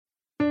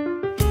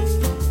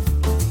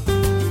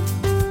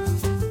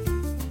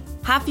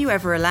Have you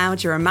ever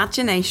allowed your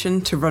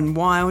imagination to run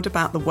wild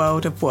about the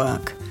world of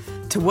work?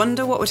 To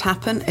wonder what would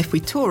happen if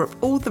we tore up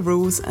all the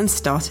rules and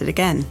started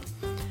again?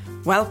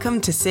 Welcome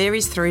to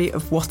Series 3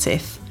 of What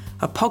If,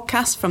 a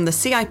podcast from the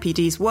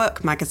CIPD's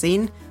work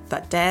magazine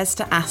that dares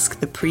to ask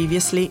the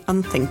previously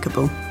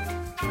unthinkable.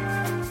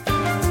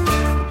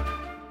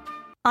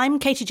 I'm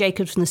Katie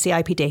Jacobs from the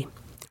CIPD,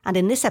 and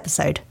in this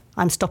episode,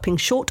 I'm stopping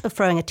short of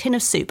throwing a tin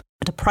of soup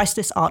at a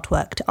priceless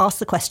artwork to ask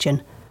the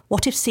question,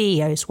 what if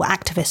CEOs were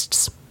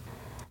activists?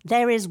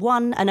 There is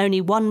one and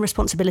only one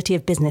responsibility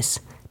of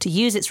business, to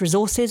use its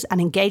resources and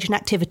engage in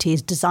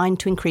activities designed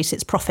to increase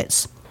its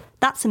profits.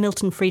 That's a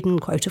Milton Friedman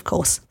quote, of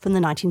course, from the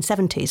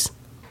 1970s.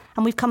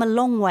 And we've come a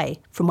long way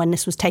from when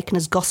this was taken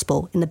as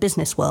gospel in the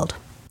business world.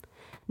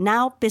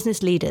 Now,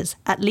 business leaders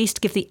at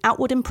least give the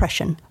outward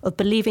impression of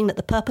believing that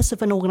the purpose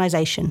of an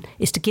organisation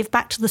is to give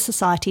back to the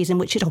societies in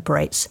which it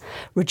operates,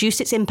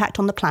 reduce its impact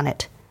on the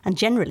planet, and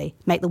generally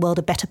make the world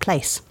a better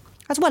place,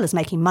 as well as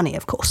making money,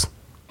 of course.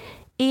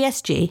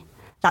 ESG,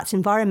 that's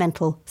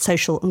environmental,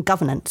 social and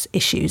governance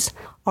issues,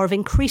 are of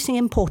increasing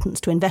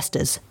importance to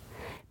investors,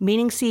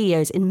 meaning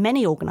CEOs in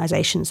many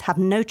organisations have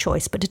no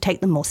choice but to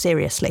take them more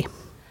seriously.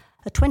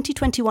 A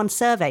 2021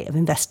 survey of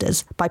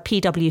investors by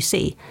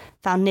PwC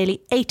found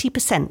nearly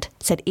 80%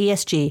 said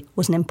ESG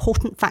was an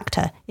important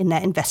factor in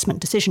their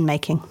investment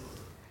decision-making.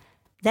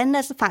 Then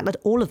there's the fact that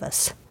all of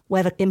us,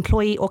 whether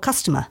employee or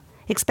customer,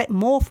 expect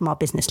more from our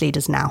business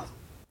leaders now.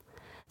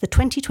 The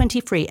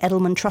 2023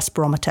 Edelman Trust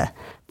Barometer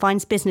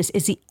finds business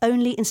is the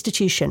only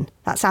institution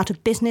that's out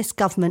of business,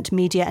 government,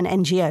 media and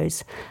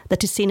NGOs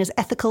that is seen as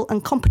ethical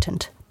and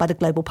competent by the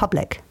global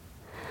public.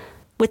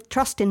 With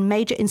trust in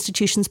major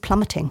institutions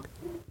plummeting,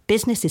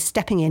 business is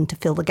stepping in to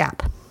fill the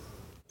gap.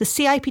 The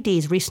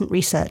CIPD's recent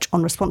research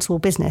on responsible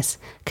business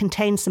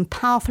contains some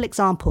powerful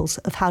examples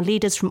of how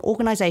leaders from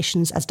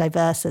organisations as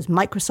diverse as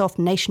Microsoft,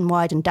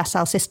 Nationwide and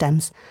Dassault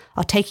Systems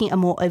are taking a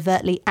more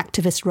overtly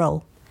activist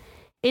role.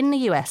 In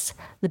the US,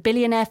 the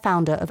billionaire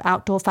founder of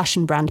outdoor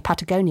fashion brand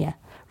Patagonia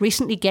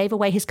recently gave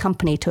away his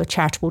company to a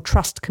charitable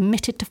trust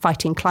committed to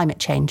fighting climate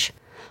change,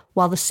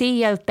 while the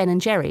CEO of Ben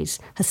 & Jerry's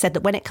has said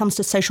that when it comes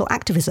to social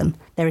activism,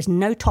 there is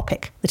no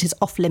topic that is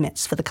off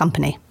limits for the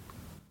company.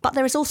 But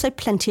there is also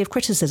plenty of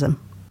criticism.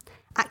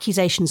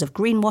 Accusations of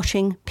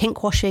greenwashing,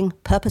 pinkwashing,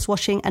 purpose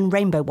washing and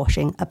rainbow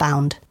washing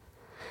abound.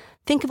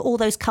 Think of all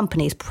those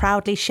companies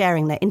proudly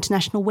sharing their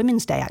International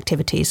Women's Day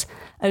activities,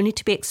 only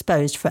to be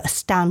exposed for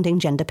astounding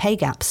gender pay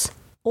gaps.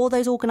 Or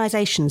those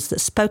organisations that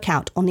spoke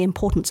out on the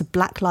importance of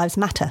Black Lives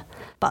Matter,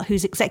 but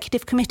whose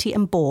executive committee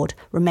and board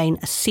remain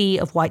a sea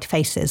of white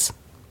faces.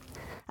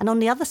 And on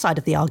the other side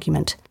of the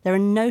argument, there are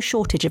no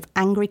shortage of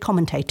angry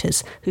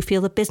commentators who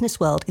feel the business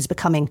world is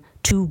becoming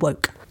too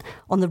woke,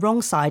 on the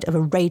wrong side of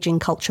a raging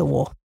culture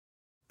war.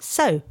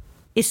 So,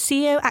 is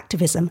CEO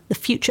activism the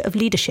future of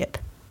leadership?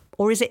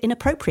 Or is it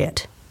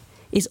inappropriate?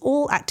 Is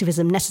all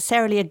activism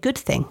necessarily a good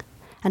thing?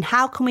 And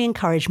how can we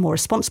encourage more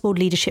responsible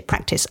leadership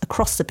practice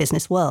across the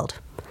business world?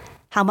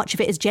 How much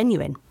of it is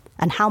genuine?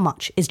 And how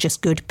much is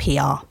just good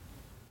PR?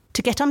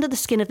 To get under the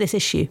skin of this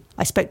issue,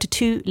 I spoke to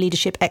two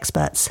leadership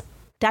experts.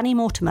 Danny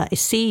Mortimer is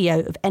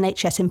CEO of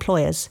NHS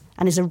Employers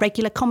and is a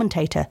regular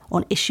commentator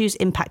on issues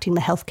impacting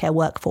the healthcare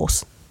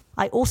workforce.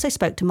 I also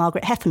spoke to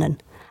Margaret Heffernan,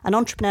 an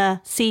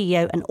entrepreneur,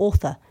 CEO and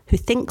author who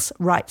thinks,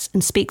 writes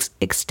and speaks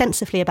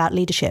extensively about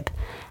leadership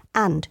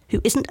and who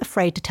isn't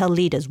afraid to tell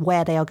leaders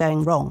where they are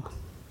going wrong.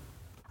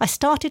 I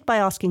started by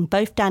asking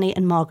both Danny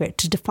and Margaret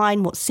to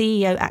define what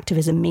CEO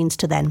activism means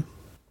to them.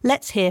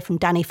 Let's hear from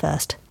Danny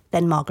first,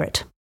 then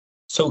Margaret.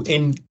 So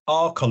in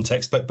our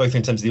context, but both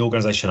in terms of the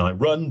organisation I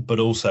run, but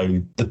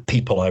also the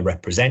people I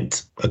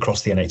represent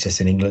across the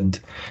NHS in England,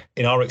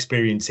 in our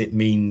experience, it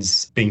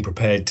means being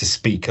prepared to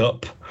speak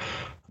up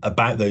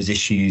about those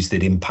issues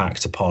that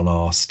impact upon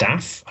our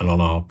staff and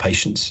on our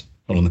patients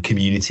and on the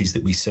communities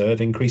that we serve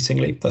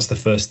increasingly. That's the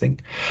first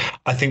thing.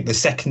 I think the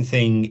second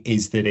thing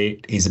is that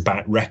it is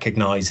about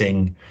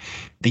recognising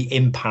the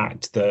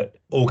impact that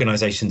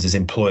organisations as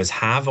employers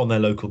have on their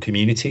local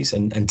communities.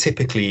 And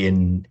typically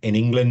in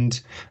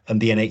England,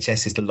 the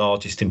NHS is the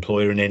largest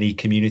employer in any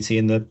community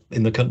in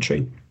the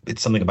country.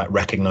 It's something about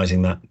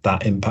recognising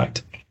that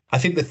impact. I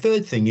think the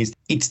third thing is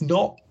it's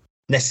not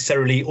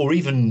necessarily or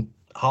even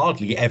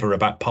hardly ever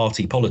about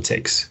party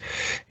politics.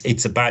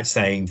 It's about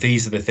saying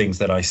these are the things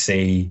that I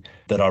see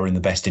that are in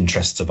the best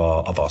interests of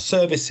our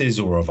services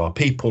or of our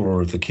people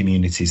or of the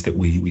communities that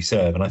we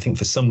serve. And I think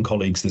for some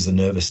colleagues, there's a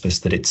nervousness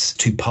that it's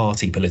too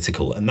party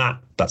political, and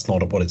that's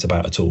not what it's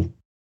about at all.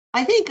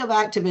 I think of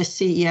activist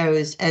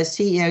CEOs as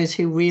CEOs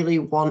who really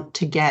want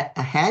to get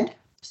ahead.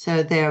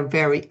 So they're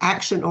very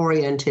action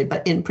oriented,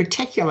 but in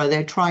particular,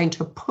 they're trying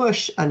to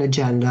push an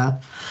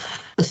agenda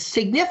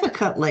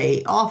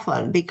significantly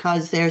often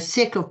because they're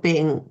sick of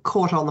being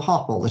caught on the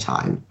hop all the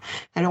time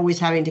and always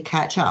having to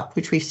catch up,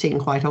 which we've seen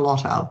quite a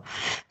lot of.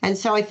 And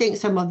so I think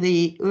some of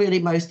the really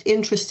most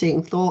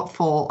interesting,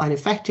 thoughtful, and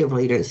effective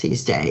leaders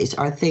these days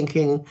are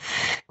thinking,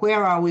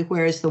 where are we?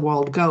 Where is the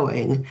world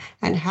going?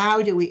 And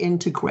how do we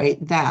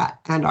integrate that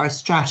and our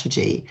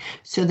strategy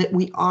so that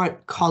we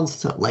aren't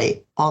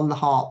constantly on the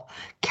hop,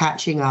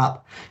 catching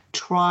up,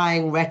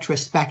 trying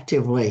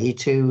retrospectively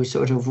to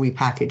sort of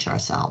repackage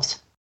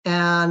ourselves?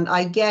 And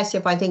I guess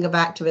if I think of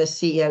activist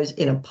CEOs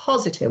in a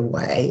positive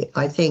way,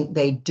 I think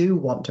they do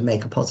want to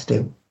make a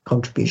positive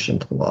contribution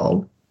to the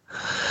world.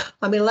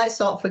 I mean, let's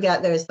not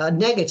forget there's a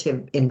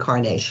negative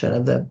incarnation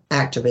of the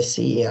activist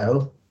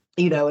CEO,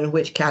 in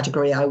which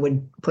category I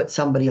would put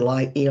somebody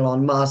like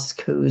Elon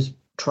Musk, who's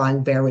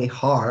trying very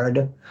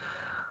hard,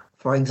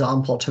 for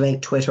example, to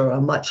make Twitter a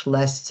much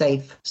less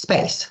safe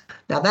space.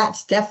 Now,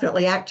 that's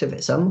definitely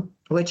activism,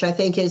 which I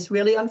think is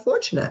really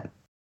unfortunate.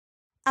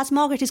 As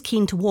Margaret is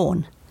keen to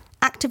warn,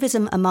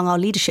 activism among our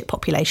leadership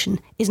population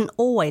isn't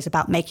always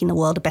about making the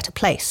world a better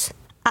place,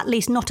 at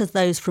least not as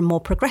those from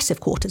more progressive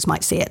quarters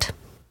might see it.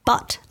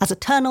 But as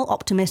eternal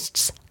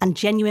optimists and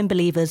genuine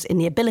believers in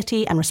the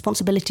ability and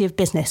responsibility of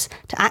business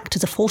to act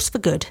as a force for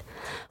good,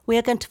 we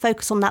are going to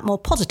focus on that more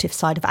positive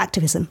side of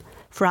activism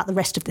throughout the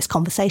rest of this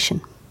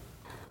conversation.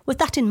 With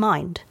that in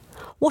mind,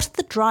 what are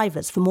the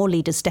drivers for more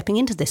leaders stepping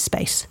into this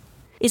space?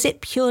 Is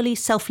it purely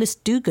selfless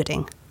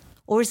do-gooding?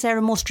 Or is there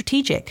a more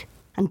strategic,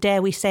 and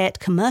dare we say it,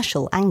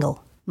 commercial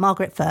angle?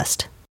 Margaret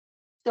first.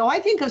 So I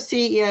think of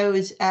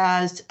CEOs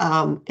as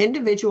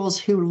individuals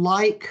who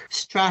like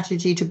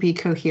strategy to be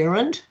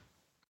coherent.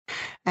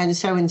 And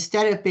so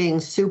instead of being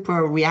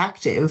super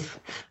reactive,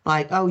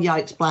 like, oh,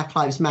 yikes, Black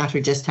Lives Matter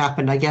just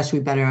happened, I guess we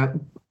better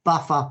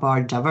buff up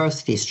our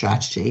diversity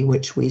strategy,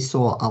 which we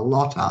saw a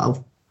lot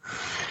of,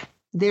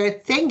 they're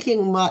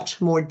thinking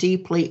much more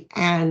deeply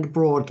and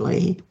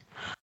broadly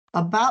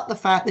about the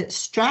fact that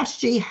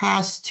strategy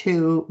has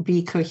to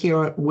be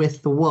coherent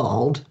with the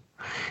world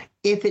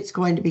if it's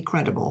going to be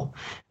credible.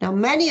 Now,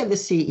 many of the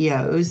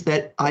CEOs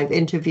that I've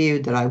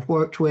interviewed, that I've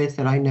worked with,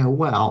 that I know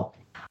well,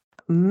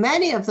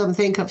 many of them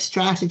think of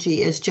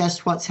strategy as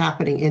just what's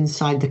happening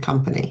inside the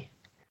company.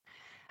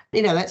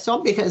 That's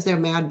not because they're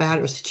mad,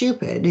 bad, or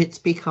stupid. It's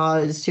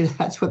because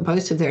that's what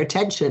most of their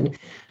attention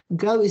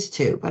goes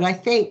to. But I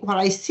think what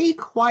I see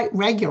quite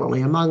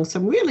regularly among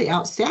some really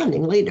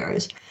outstanding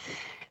leaders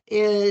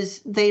is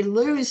they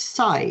lose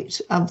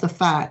sight of the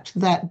fact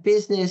that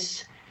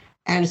business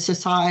and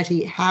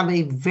society have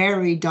a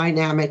very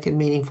dynamic and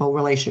meaningful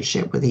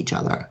relationship with each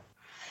other.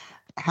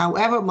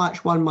 However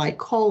much one might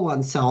call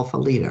oneself a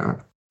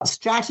leader,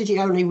 strategy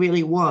only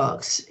really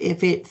works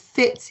if it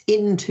fits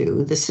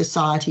into the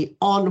society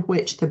on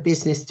which the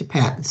business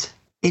depends.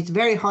 It's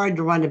very hard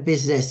to run a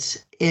business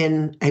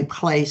in a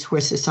place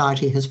where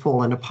society has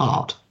fallen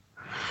apart.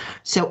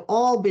 So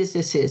all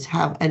businesses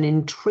have an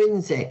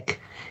intrinsic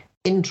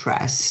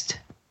interest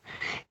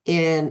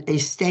in a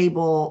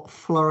stable,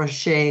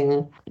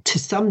 flourishing, to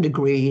some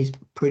degree,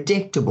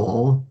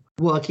 predictable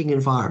working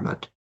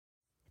environment.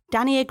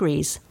 Danny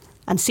agrees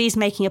and sees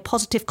making a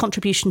positive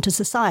contribution to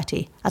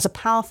society as a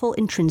powerful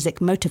intrinsic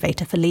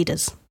motivator for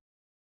leaders.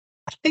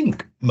 I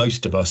think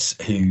most of us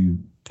who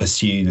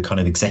pursue the kind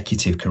of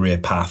executive career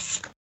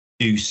path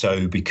do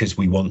so because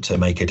we want to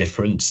make a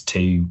difference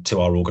to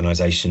our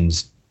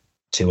organisations,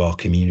 to our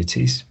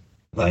communities.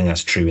 I think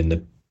that's true in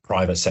the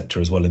private sector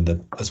as well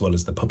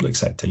as the public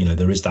sector.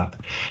 There is that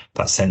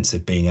sense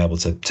of being able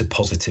to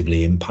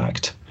positively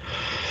impact.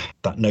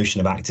 That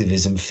notion of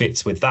activism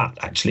fits with that.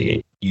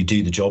 Actually, you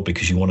do the job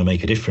because you want to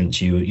make a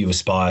difference. You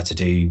aspire to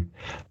do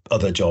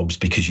other jobs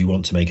because you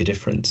want to make a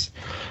difference.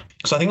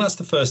 So I think that's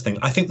the first thing.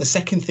 I think the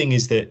second thing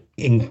is that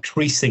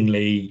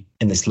increasingly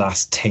in this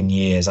last 10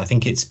 years, I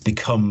think it's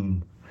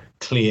become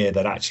clear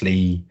that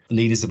actually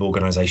leaders of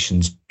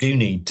organisations do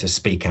need to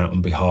speak out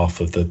on behalf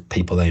of the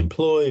people they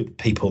employ,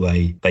 people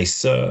they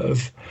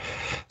serve,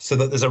 so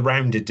that there's a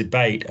rounded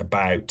debate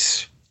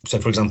about. So,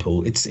 for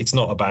example, it's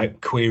not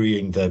about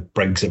querying the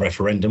Brexit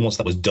referendum. Once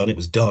that was done, it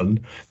was done.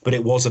 But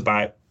it was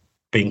about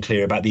being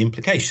clear about the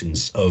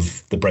implications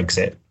of the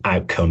Brexit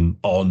outcome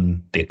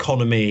on the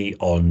economy,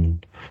 on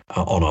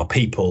our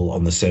people,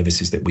 on the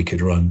services that we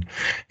could run.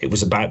 It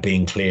was about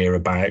being clear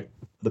about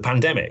the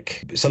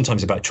pandemic,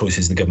 sometimes about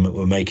choices the government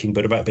were making,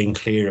 but about being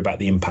clear about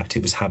the impact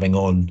it was having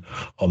on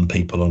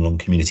people and on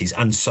communities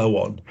and so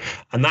on.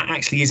 And that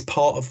actually is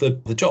part of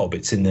the job.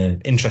 It's in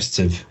the interests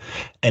of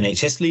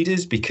NHS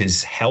leaders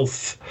because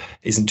health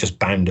isn't just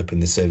bound up in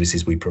the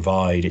services we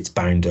provide, it's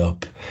bound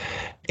up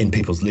in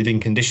people's living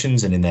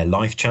conditions and in their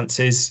life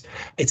chances.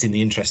 It's in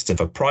the interest of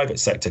a private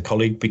sector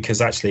colleague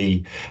because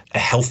actually a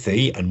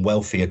healthy and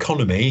wealthy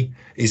economy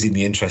is in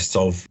the interests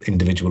of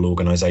individual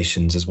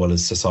organisations as well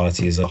as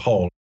society as a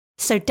whole.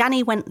 So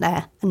Danny went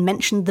there and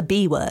mentioned the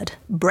B word,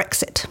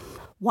 Brexit.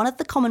 One of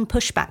the common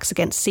pushbacks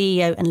against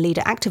CEO and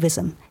leader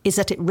activism is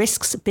that it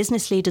risks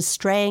business leaders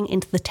straying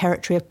into the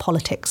territory of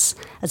politics,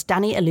 as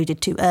Danny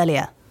alluded to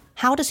earlier.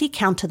 How does he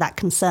counter that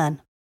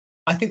concern?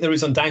 I think there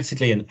is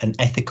undoubtedly an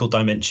ethical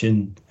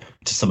dimension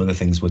to some of the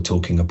things we're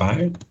talking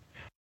about.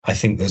 I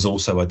think there's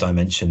also a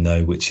dimension,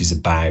 though, which is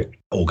about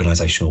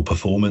organisational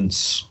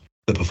performance,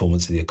 the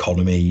performance of the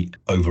economy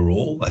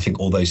overall. I think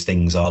all those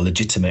things are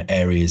legitimate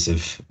areas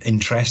of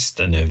interest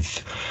and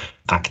of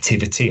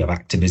activity, of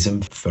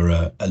activism for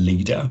a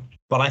leader.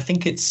 But I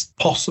think it's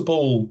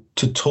possible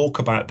to talk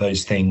about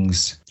those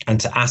things and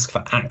to ask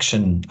for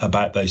action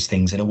about those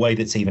things in a way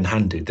that's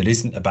even-handed, that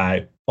isn't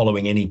about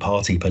following any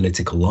party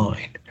political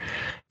line,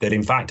 that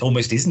in fact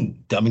almost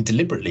isn't,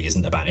 deliberately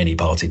isn't about any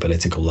party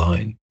political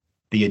line.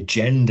 The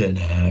agenda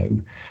now,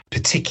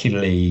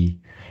 particularly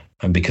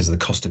and because of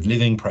the cost of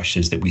living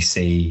pressures that we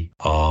see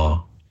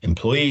our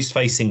employees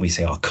facing, we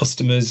see our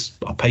customers,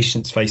 our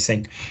patients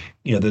facing,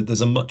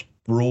 there's a much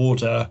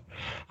broader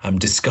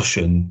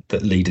discussion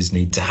that leaders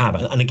need to have.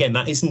 And again,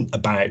 that isn't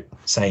about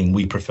saying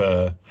we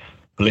prefer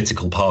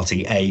political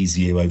party A's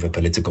view over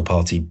political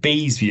party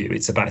B's view.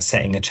 It's about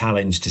setting a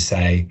challenge to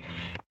say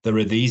there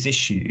are these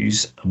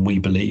issues and we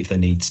believe there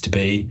needs to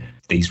be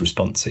these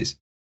responses.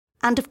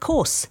 And of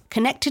course,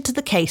 connected to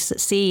the case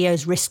that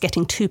CEOs risk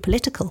getting too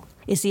political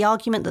is the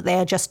argument that they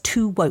are just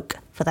too woke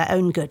for their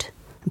own good,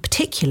 and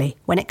particularly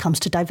when it comes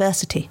to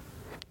diversity.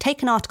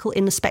 Take an article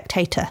in The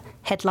Spectator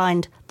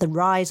headlined "The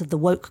Rise of the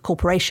Woke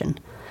Corporation,"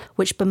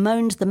 which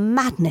bemoaned the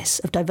madness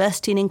of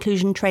diversity and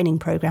inclusion training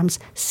programmes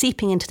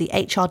seeping into the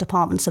HR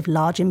departments of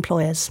large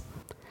employers.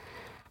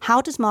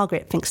 How does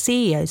Margaret think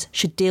CEOs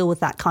should deal with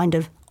that kind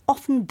of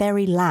often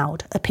very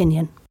loud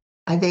opinion?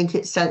 I think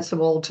it's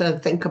sensible to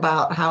think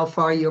about how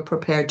far you're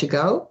prepared to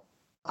go.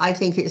 I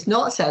think it's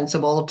not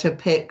sensible to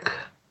pick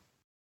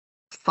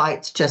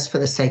fights just for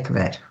the sake of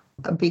it,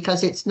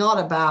 because it's not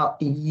about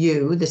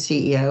you, the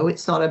CEO.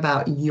 It's not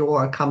about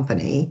your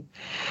company.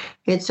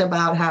 It's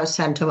about how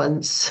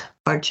sentiments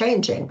are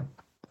changing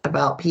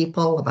about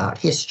people, about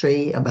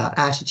history, about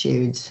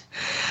attitudes.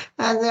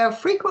 And they're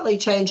frequently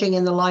changing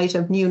in the light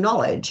of new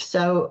knowledge.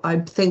 So I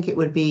think it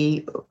would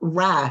be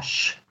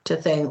rash to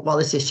think, well,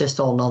 this is just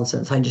all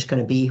nonsense. I'm just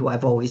going to be who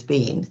I've always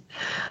been.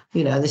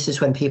 This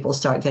is when people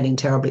start getting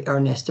terribly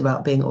earnest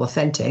about being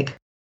authentic.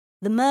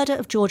 The murder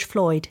of George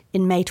Floyd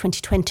in May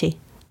 2020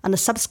 and the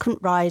subsequent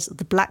rise of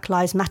the Black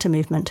Lives Matter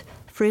movement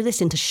threw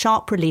this into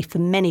sharp relief for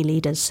many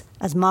leaders,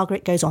 as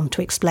Margaret goes on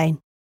to explain.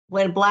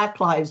 When Black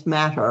Lives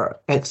Matter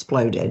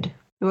exploded,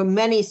 there were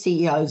many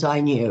CEOs I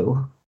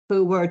knew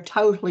who were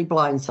totally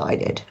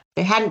blindsided.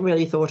 They hadn't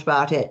really thought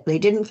about it. They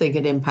didn't think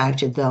it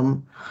impacted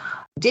them,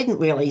 didn't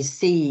really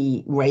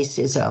see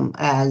racism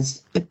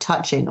as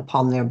touching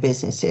upon their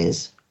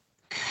businesses.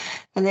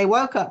 And they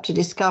woke up to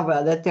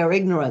discover that their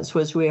ignorance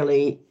was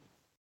really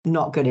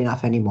not good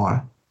enough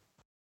anymore.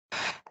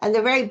 And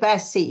the very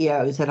best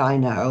CEOs that I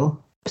know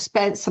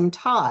spent some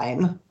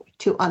time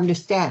to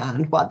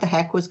understand what the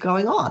heck was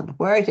going on.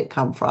 Where did it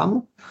come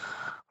from?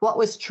 What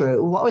was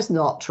true? What was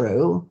not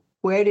true?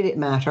 Where did it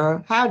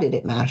matter? How did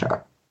it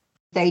matter?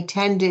 They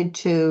tended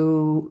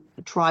to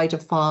try to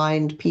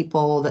find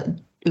people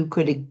who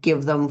could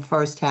give them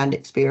firsthand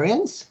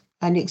experience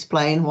and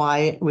explain why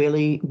it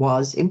really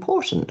was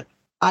important.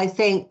 I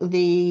think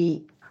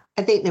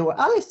there were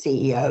other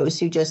CEOs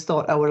who just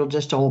thought, oh, it'll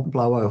just all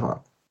blow over.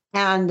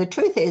 And the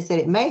truth is that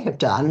it may have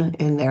done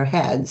in their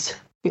heads.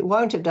 It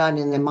won't have done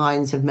in the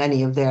minds of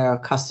many of their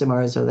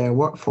customers or their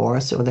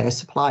workforce or their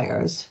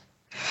suppliers.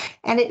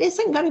 And it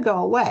isn't going to go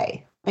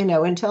away,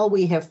 until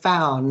we have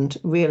found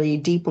really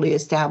deeply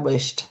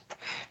established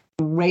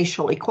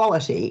racial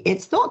equality.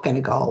 It's not going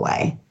to go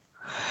away.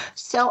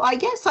 So I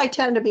guess I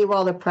tend to be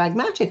rather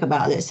pragmatic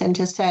about this and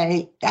to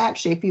say,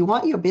 actually, if you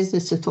want your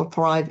business to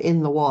thrive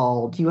in the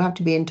world, you have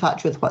to be in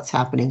touch with what's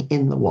happening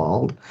in the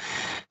world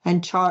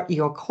and chart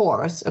your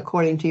course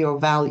according to your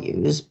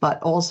values,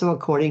 but also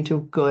according to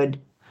good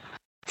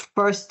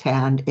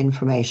first-hand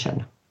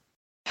information.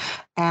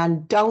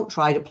 And don't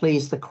try to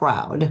please the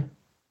crowd.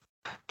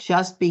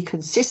 Just be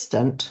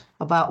consistent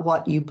about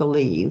what you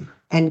believe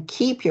and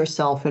keep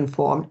yourself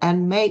informed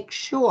and make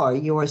sure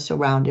you are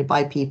surrounded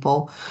by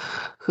people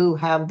who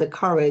have the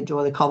courage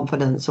or the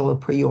confidence or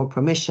your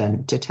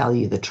permission to tell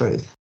you the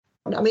truth.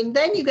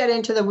 Then you get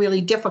into the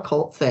really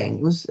difficult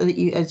things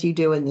as you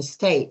do in the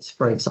States,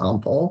 for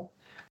example,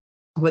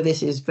 where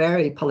this is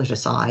very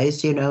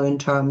politicized, in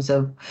terms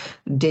of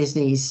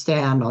Disney's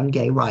stand on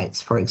gay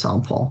rights, for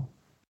example.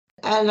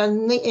 And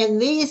in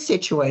these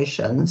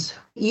situations,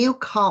 you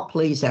can't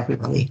please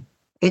everybody.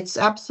 It's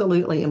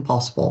absolutely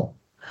impossible.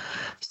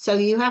 So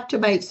you have to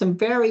make some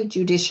very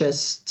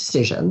judicious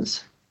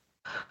decisions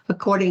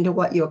according to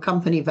what your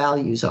company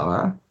values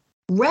are,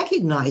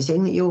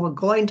 recognizing that you are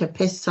going to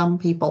piss some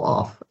people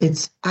off.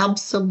 It's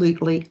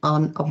absolutely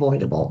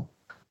unavoidable.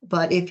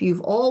 But if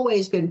you've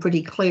always been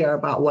pretty clear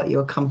about what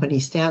your company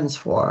stands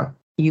for,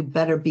 you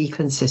better be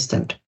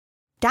consistent.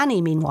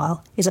 Danny,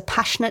 meanwhile, is a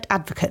passionate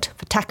advocate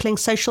for tackling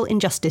social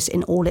injustice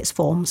in all its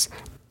forms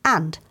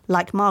and,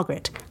 like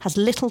Margaret, has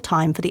little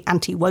time for the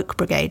anti-woke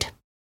brigade.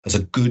 As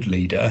a good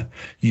leader,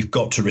 you've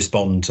got to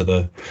respond to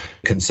the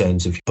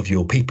concerns of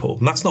your people.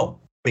 And that's not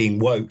being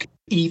woke,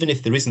 even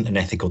if there isn't an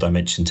ethical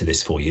dimension to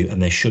this for you,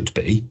 and there should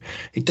be,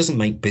 it doesn't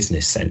make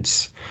business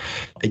sense.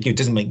 It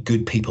doesn't make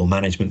good people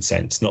management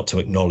sense not to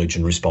acknowledge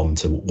and respond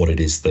to what it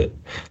is that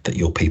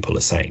your people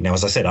are saying. Now,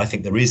 as I said, I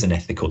think there is an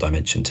ethical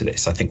dimension to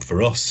this. I think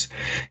for us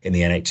in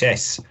the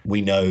NHS,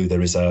 we know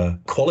there is a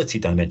quality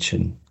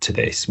dimension to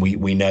this.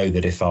 We know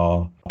that if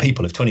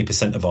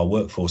 20% of our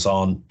workforce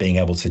aren't being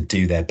able to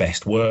do their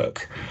best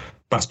work,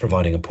 that's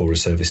providing a poorer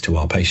service to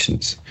our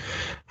patients.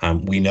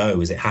 We know,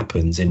 as it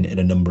happens in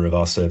a number of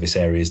our service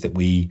areas, that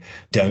we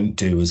don't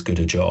do as good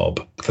a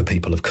job for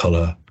people of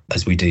colour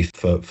as we do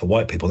for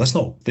white people. This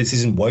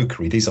isn't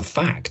wokery, these are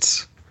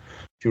facts.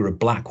 If you're a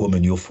black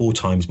woman, you're 4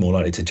 times more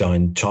likely to die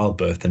in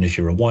childbirth than if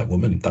you're a white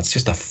woman. That's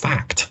just a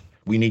fact.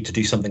 We need to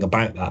do something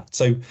about that.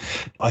 So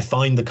I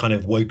find the kind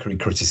of wokery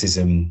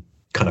criticism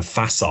kind of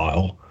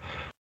facile,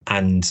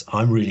 and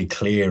I'm really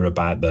clear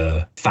about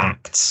the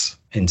facts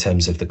in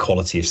terms of the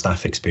quality of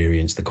staff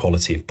experience, the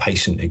quality of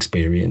patient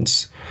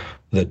experience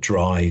that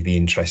drive the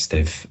interest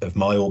of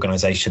my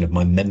organisation, of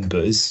my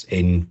members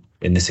in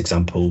this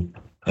example,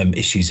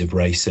 issues of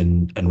race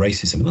and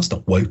racism. And that's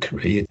not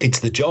wokery.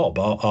 It's the job.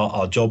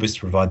 Our job is to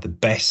provide the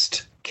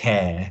best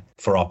care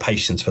for our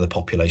patients, for the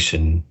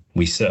population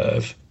we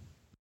serve.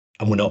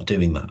 And we're not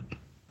doing that.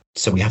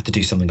 So we have to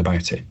do something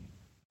about it.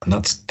 And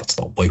that's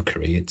not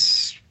wokery.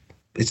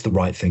 It's the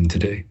right thing to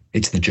do.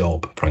 It's the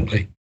job,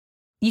 frankly.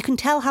 You can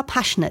tell how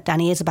passionate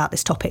Danny is about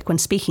this topic when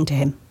speaking to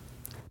him.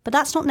 But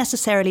that's not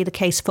necessarily the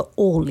case for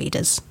all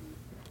leaders.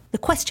 The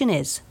question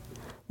is,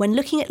 when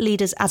looking at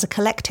leaders as a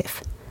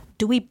collective,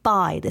 do we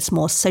buy this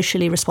more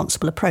socially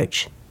responsible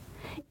approach?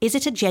 Is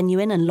it a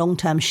genuine and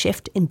long-term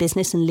shift in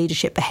business and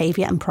leadership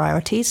behaviour and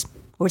priorities?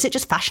 Or is it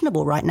just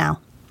fashionable right now?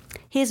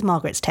 Here's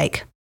Margaret's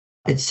take.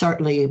 It's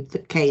certainly the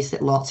case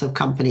that lots of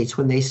companies,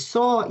 when they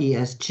saw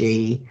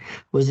ESG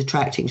was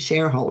attracting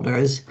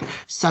shareholders,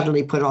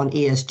 suddenly put on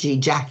ESG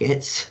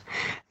jackets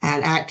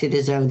and acted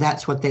as though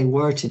that's what they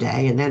were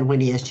today. And then when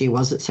ESG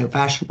wasn't so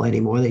fashionable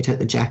anymore, they took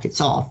the jackets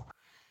off.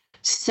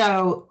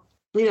 So,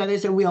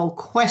 there's a real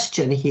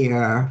question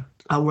here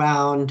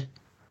around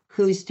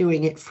who's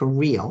doing it for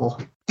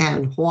real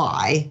and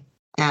why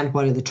and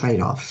what are the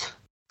trade-offs.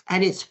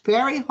 And it's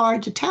very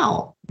hard to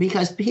tell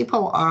because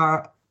people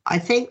are, I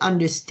think,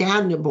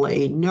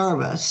 understandably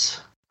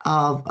nervous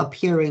of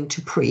appearing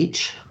to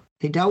preach.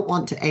 They don't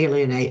want to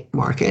alienate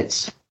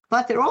markets,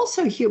 but they're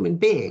also human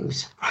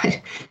beings,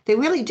 right? They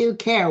really do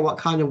care what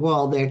kind of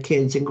world their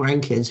kids and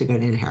grandkids are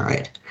going to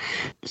inherit.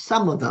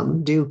 Some of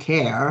them do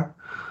care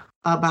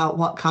about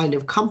what kind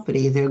of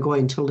company they're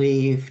going to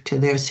leave to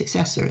their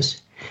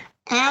successors.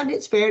 And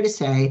it's fair to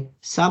say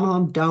some of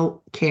them don't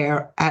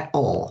care at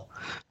all.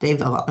 They've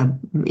got,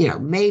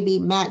 maybe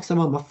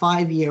maximum a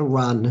 5-year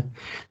run.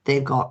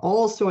 They've got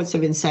all sorts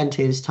of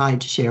incentives tied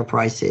to share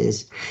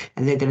prices,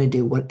 and they're going to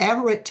do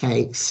whatever it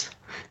takes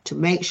to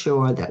make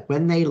sure that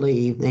when they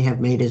leave, they have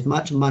made as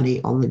much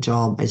money on the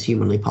job as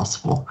humanly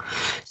possible.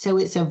 So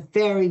it's a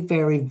very,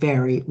 very,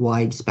 very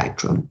wide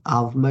spectrum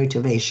of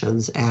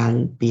motivations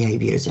and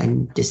behaviors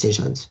and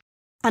decisions.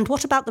 And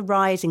what about the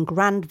rise in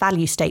grand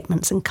value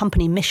statements and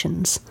company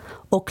missions,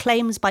 or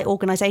claims by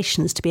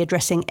organisations to be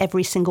addressing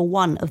every single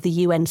one of the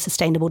UN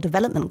Sustainable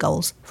Development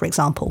Goals, for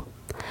example?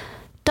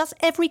 Does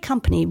every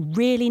company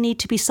really need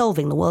to be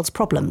solving the world's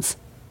problems?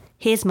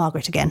 Here's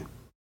Margaret again.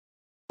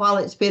 Well,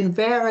 it's been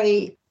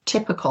very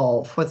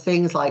typical for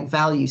things like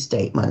value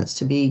statements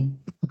to be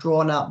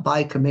drawn up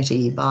by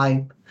committee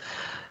by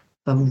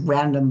a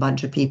random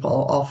bunch of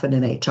people, often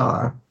in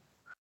HR.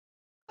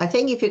 I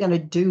think if you're going to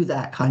do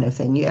that kind of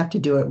thing, you have to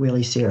do it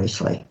really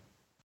seriously.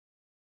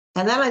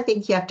 And then I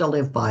think you have to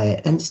live by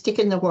it. And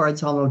sticking the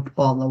words on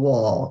the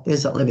wall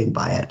isn't living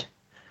by it.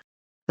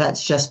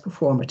 That's just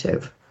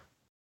performative.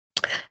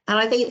 And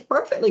I think it's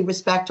perfectly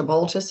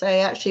respectable to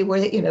say, actually,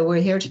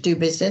 we're here to do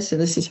business,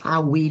 and this is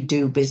how we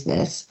do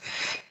business.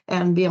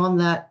 And beyond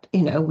that,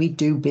 we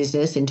do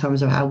business in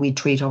terms of how we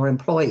treat our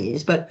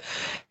employees. But,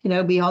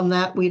 beyond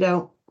that, we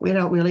don't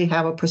really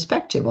have a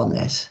perspective on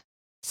this.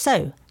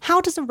 So,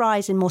 how does a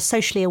rise in more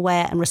socially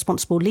aware and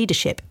responsible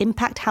leadership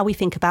impact how we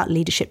think about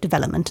leadership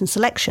development and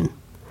selection?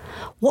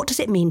 What does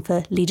it mean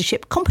for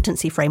leadership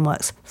competency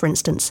frameworks, for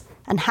instance,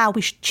 and how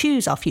we should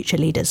choose our future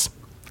leaders?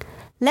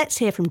 Let's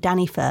hear from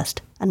Danny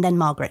first, and then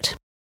Margaret.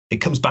 It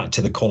comes back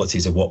to the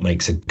qualities of what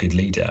makes a good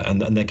leader.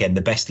 And again,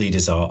 the best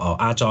leaders are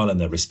agile and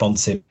they're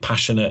responsive,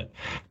 passionate.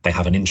 They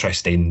have an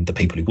interest in the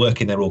people who work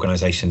in their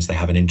organisations. They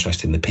have an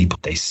interest in the people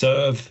they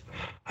serve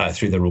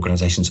through their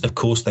organisations. Of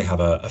course, they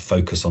have a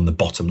focus on the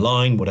bottom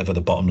line, whatever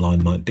the bottom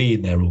line might be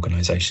in their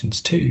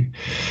organisations too.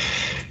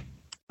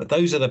 But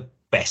those are the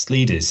best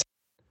leaders.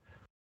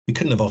 We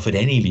couldn't have offered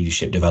any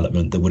leadership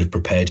development that would have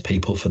prepared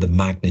people for the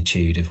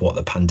magnitude of what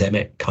the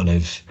pandemic kind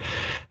of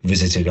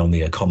visited on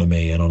the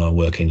economy and on our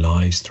working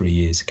lives 3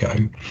 years ago.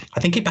 I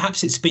think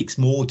perhaps it speaks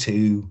more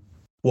to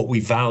what we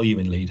value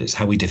in leaders,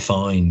 how we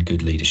define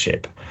good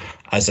leadership,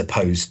 as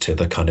opposed to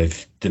the kind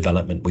of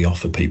development we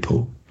offer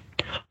people.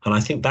 And I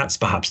think that's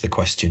perhaps the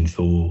question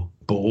for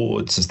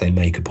boards as they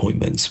make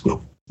appointments.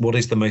 Will What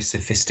is the most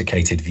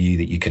sophisticated view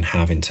that you can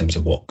have in terms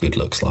of what good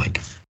looks like?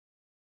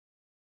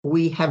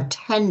 We have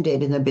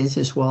tended in the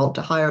business world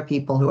to hire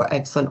people who are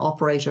excellent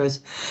operators,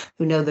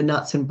 who know the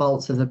nuts and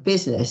bolts of the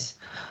business,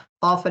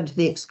 often to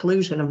the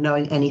exclusion of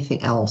knowing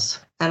anything else.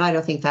 And I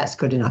don't think that's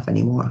good enough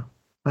anymore.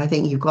 I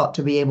think you've got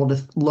to be able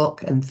to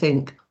look and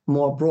think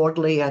more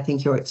broadly. I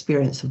think your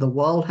experience of the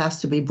world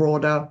has to be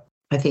broader.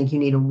 I think you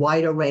need a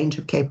wider range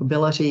of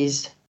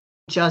capabilities.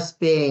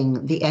 Just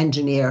being the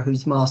engineer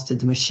who's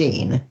mastered the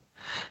machine,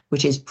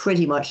 which is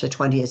pretty much the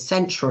 20th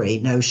century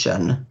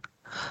notion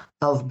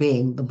of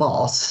being the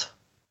boss,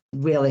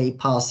 really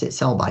past its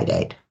sell-by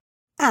date.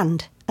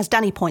 And, as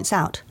Danny points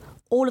out,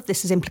 all of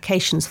this has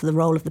implications for the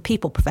role of the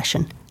people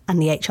profession and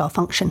the HR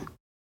function.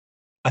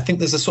 I think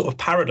there's a sort of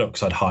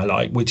paradox I'd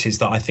highlight, which is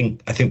that I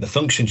think the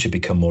function should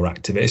become more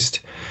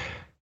activist,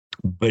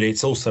 but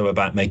it's also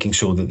about making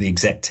sure that the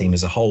exec team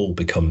as a whole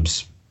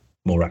becomes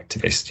more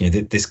activist. You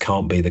know, this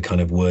can't be the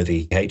kind of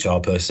worthy HR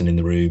person in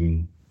the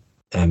room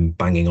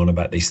banging on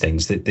about these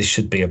things. This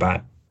should be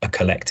about a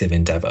collective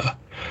endeavour.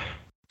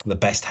 The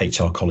best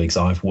HR colleagues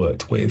I've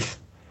worked with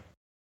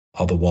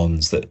are the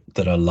ones that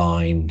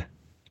align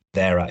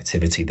their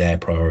activity, their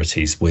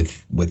priorities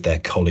with their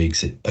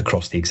colleagues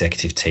across the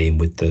executive team,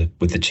 with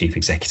the chief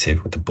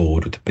executive, with the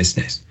board, with the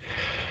business.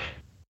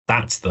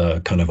 That's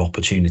the kind of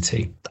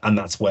opportunity, and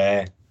that's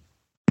where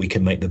we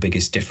can make the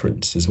biggest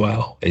difference as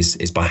well,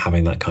 is by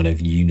having that kind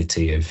of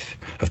unity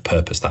of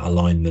purpose, that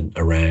alignment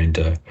around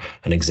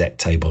an exec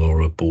table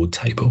or a board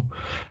table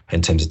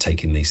in terms of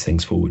taking these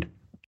things forward.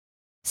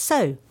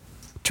 So,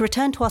 to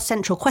return to our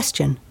central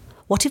question,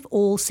 what if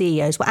all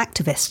CEOs were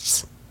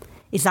activists?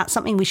 Is that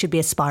something we should be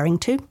aspiring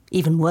to,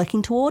 even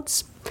working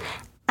towards?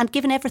 And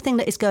given everything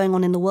that is going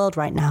on in the world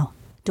right now,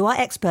 do our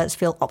experts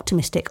feel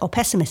optimistic or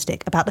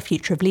pessimistic about the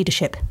future of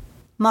leadership?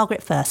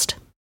 Margaret first.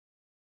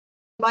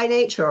 By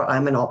nature,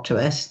 I'm an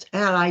optimist,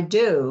 and I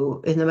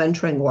do, in the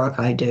mentoring work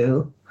I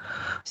do,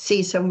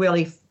 see some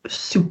really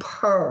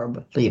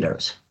superb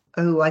leaders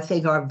who I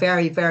think are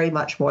very, very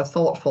much more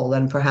thoughtful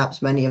than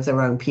perhaps many of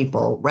their own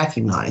people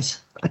recognize.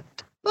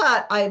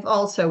 But I've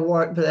also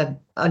worked with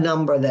a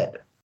number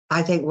that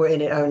I think were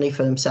in it only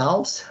for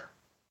themselves.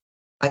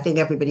 I think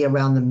everybody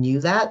around them knew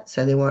that,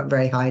 so they weren't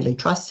very highly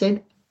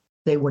trusted.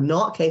 They were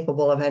not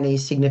capable of any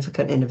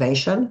significant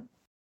innovation.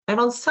 And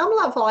on some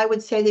level, I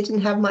would say they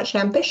didn't have much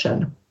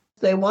ambition.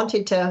 They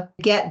wanted to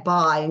get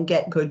by and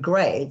get good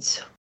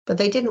grades, but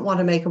they didn't want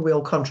to make a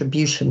real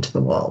contribution to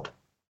the world.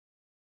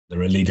 There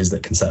are leaders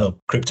that can set up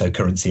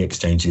cryptocurrency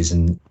exchanges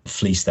and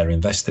fleece their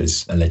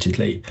investors,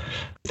 allegedly.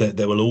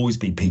 There will always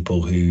be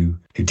people who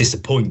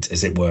disappoint,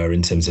 as it were,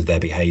 in terms of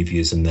their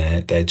behaviours and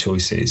their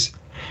choices.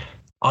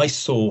 I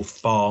saw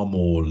far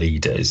more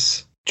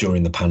leaders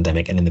during the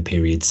pandemic and in the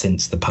period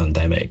since the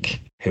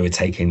pandemic who are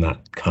taking that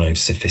kind of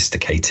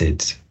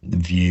sophisticated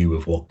view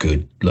of what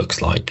good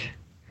looks like.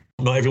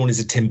 Not everyone is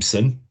a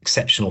Timpson,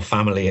 exceptional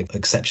family,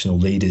 exceptional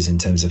leaders in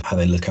terms of how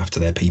they look after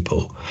their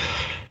people.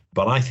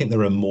 But I think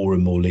there are more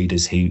and more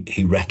leaders who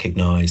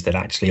recognise that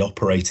actually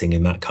operating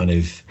in that kind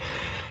of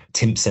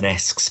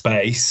Timpson-esque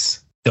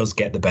space does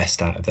get the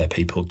best out of their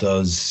people,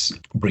 does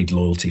breed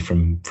loyalty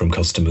from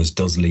customers,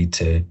 does lead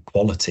to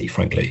quality,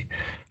 frankly.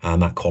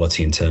 And that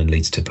quality in turn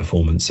leads to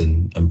performance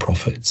and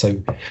profit.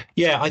 So,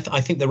 yeah,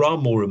 I think there are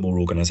more and more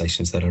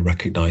organisations that are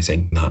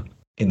recognising that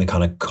in the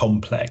kind of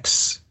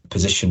complex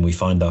position we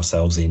find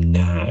ourselves in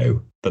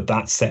now,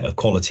 that set of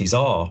qualities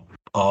are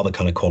the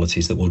kind of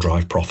qualities that will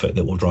drive profit,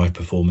 that will drive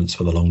performance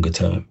for the longer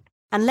term.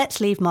 And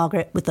let's leave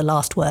Margaret with the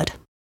last word.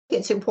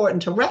 It's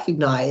important to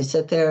recognise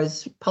that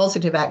there's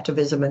positive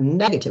activism and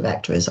negative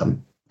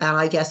activism. And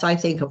I guess I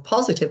think of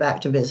positive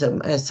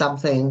activism as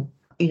something,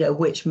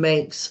 which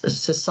makes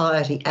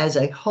society as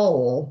a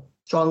whole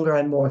stronger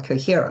and more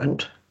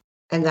coherent.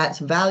 And that's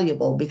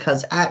valuable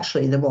because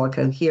actually the more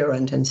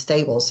coherent and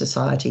stable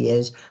society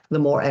is, the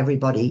more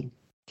everybody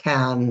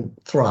can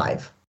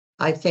thrive.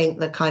 I think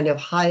the kind of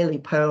highly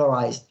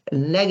polarized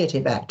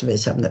negative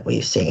activism that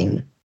we've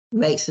seen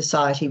makes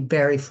society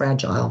very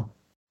fragile.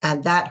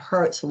 And that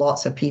hurts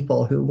lots of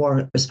people who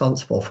weren't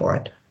responsible for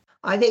it.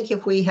 I think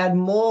if we had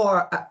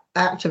more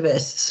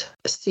activists,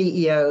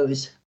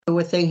 CEOs, who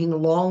were thinking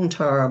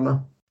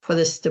long-term for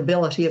the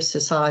stability of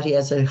society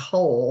as a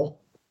whole,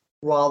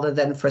 rather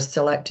than for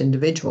select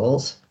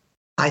individuals,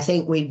 I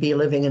think we'd be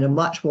living in a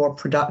much more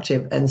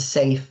productive and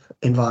safe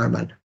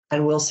environment.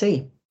 And we'll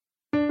see.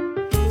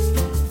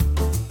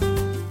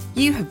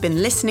 You have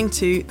been listening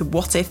to the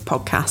What If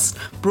podcast,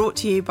 brought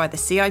to you by the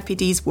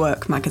CIPD's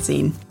Work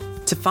magazine.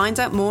 To find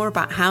out more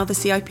about how the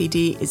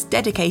CIPD is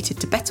dedicated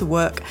to better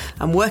work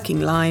and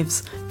working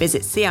lives,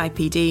 visit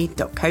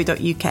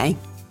cipd.co.uk.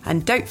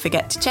 And don't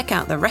forget to check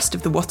out the rest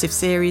of the What If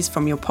series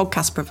from your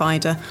podcast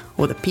provider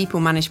or the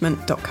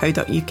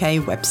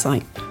peoplemanagement.co.uk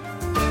website.